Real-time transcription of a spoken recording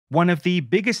One of the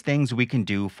biggest things we can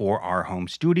do for our home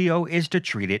studio is to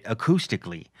treat it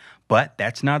acoustically, but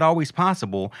that's not always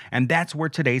possible, and that's where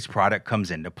today's product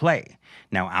comes into play.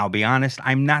 Now, I'll be honest,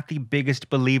 I'm not the biggest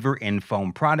believer in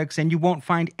foam products, and you won't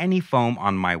find any foam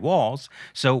on my walls,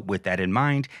 so with that in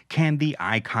mind, can the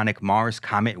Iconic Mars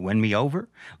Comet win me over?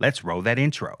 Let's roll that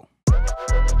intro.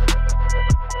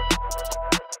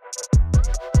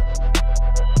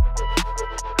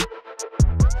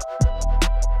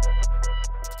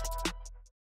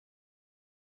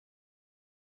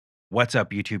 What's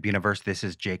up, YouTube universe? This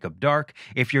is Jacob Dark.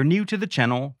 If you're new to the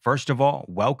channel, first of all,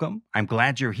 welcome. I'm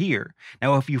glad you're here.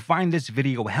 Now, if you find this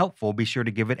video helpful, be sure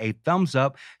to give it a thumbs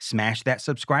up, smash that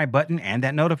subscribe button and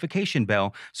that notification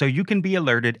bell so you can be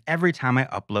alerted every time I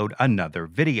upload another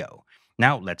video.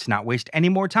 Now, let's not waste any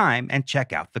more time and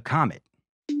check out the Comet.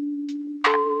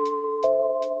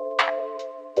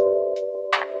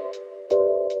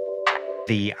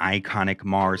 The Iconic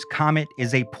Mars Comet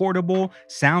is a portable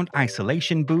sound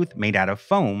isolation booth made out of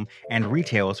foam and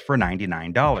retails for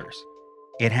 $99.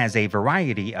 It has a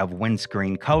variety of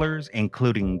windscreen colors,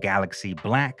 including Galaxy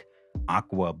Black,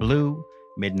 Aqua Blue,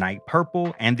 Midnight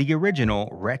Purple, and the original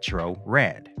Retro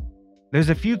Red. There's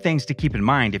a few things to keep in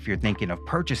mind if you're thinking of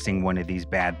purchasing one of these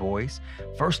bad boys.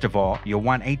 First of all, you'll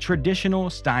want a traditional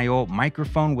style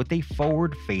microphone with a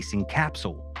forward-facing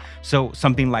capsule. So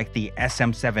something like the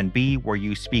SM7B where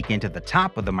you speak into the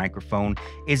top of the microphone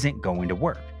isn't going to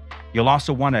work. You'll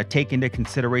also want to take into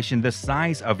consideration the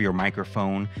size of your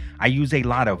microphone. I use a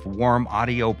lot of warm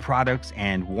audio products,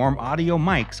 and warm audio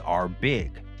mics are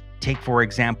big. Take, for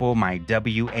example, my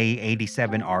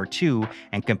WA87R2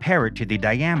 and compare it to the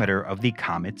diameter of the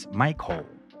Comet's mic hole.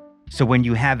 So when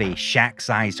you have a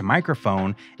shack-sized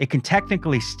microphone, it can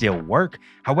technically still work.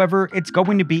 However, it's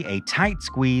going to be a tight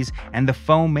squeeze and the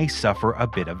foam may suffer a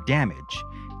bit of damage.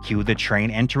 Cue the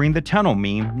train entering the tunnel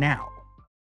meme now.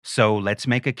 So let's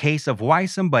make a case of why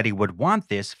somebody would want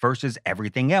this versus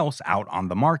everything else out on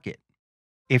the market.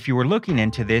 If you were looking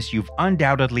into this, you've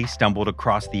undoubtedly stumbled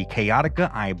across the Chaotica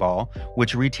Eyeball,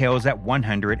 which retails at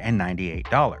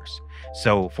 $198.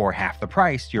 So for half the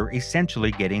price, you're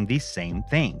essentially getting the same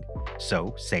thing.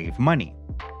 So save money.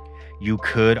 You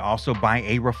could also buy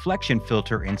a reflection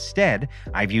filter instead.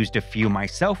 I've used a few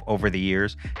myself over the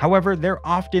years. However, they're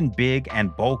often big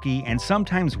and bulky and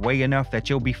sometimes weigh enough that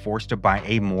you'll be forced to buy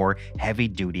a more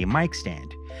heavy-duty mic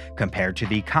stand. Compared to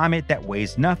the Comet that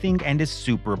weighs nothing and is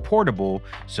super portable,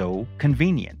 so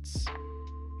convenience.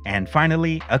 And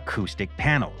finally, acoustic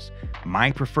panels.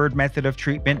 My preferred method of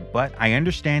treatment, but I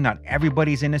understand not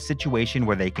everybody's in a situation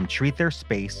where they can treat their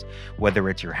space, whether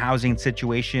it's your housing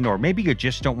situation or maybe you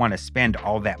just don't want to spend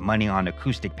all that money on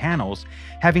acoustic panels.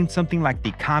 Having something like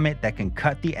the Comet that can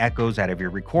cut the echoes out of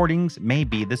your recordings may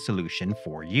be the solution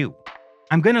for you.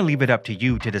 I'm going to leave it up to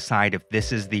you to decide if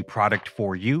this is the product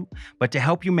for you, but to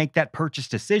help you make that purchase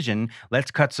decision,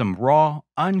 let's cut some raw,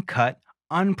 uncut,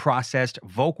 unprocessed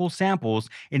vocal samples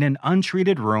in an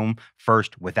untreated room,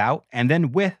 first without and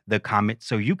then with the Comet,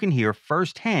 so you can hear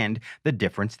firsthand the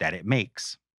difference that it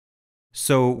makes.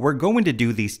 So we're going to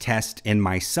do these tests in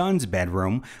my son's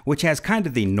bedroom, which has kind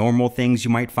of the normal things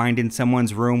you might find in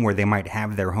someone's room where they might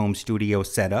have their home studio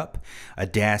set up. A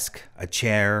desk, a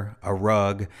chair, a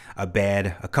rug, a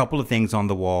bed, a couple of things on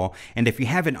the wall. And if you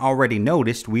haven't already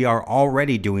noticed, we are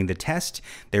already doing the test.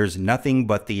 There's nothing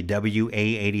but the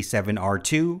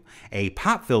WA87R2, a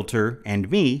pop filter, and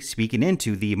me speaking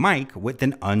into the mic with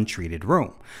an untreated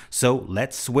room. So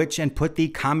let's switch and put the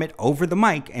Comet over the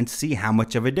mic and see how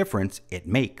much of a difference it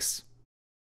makes.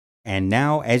 And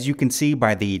now, as you can see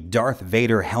by the Darth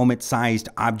Vader helmet-sized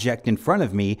object in front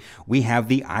of me, we have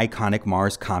the Iconic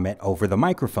Mars Comet over the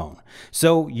microphone.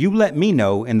 So you let me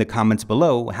know in the comments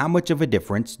below, how much of a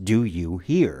difference do you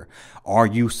hear? Are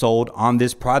you sold on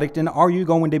this product and are you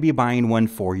going to be buying one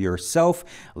for yourself?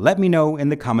 Let me know in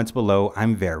the comments below.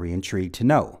 I'm very intrigued to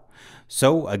know.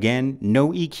 So again, no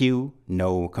EQ,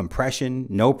 no compression,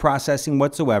 no processing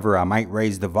whatsoever. I might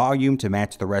raise the volume to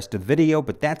match the rest of the video,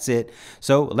 but that's it.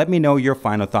 So let me know your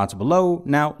final thoughts below.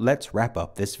 Now let's wrap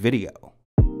up this video.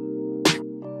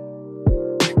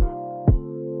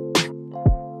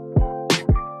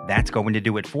 That's going to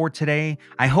do it for today.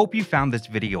 I hope you found this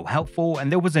video helpful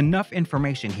and there was enough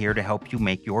information here to help you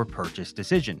make your purchase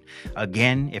decision.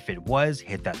 Again, if it was,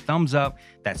 hit that thumbs up,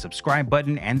 that subscribe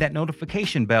button, and that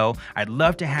notification bell. I'd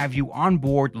love to have you on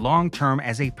board long-term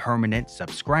as a permanent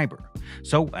subscriber.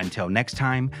 So until next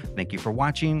time, thank you for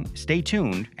watching, stay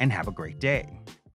tuned, and have a great day.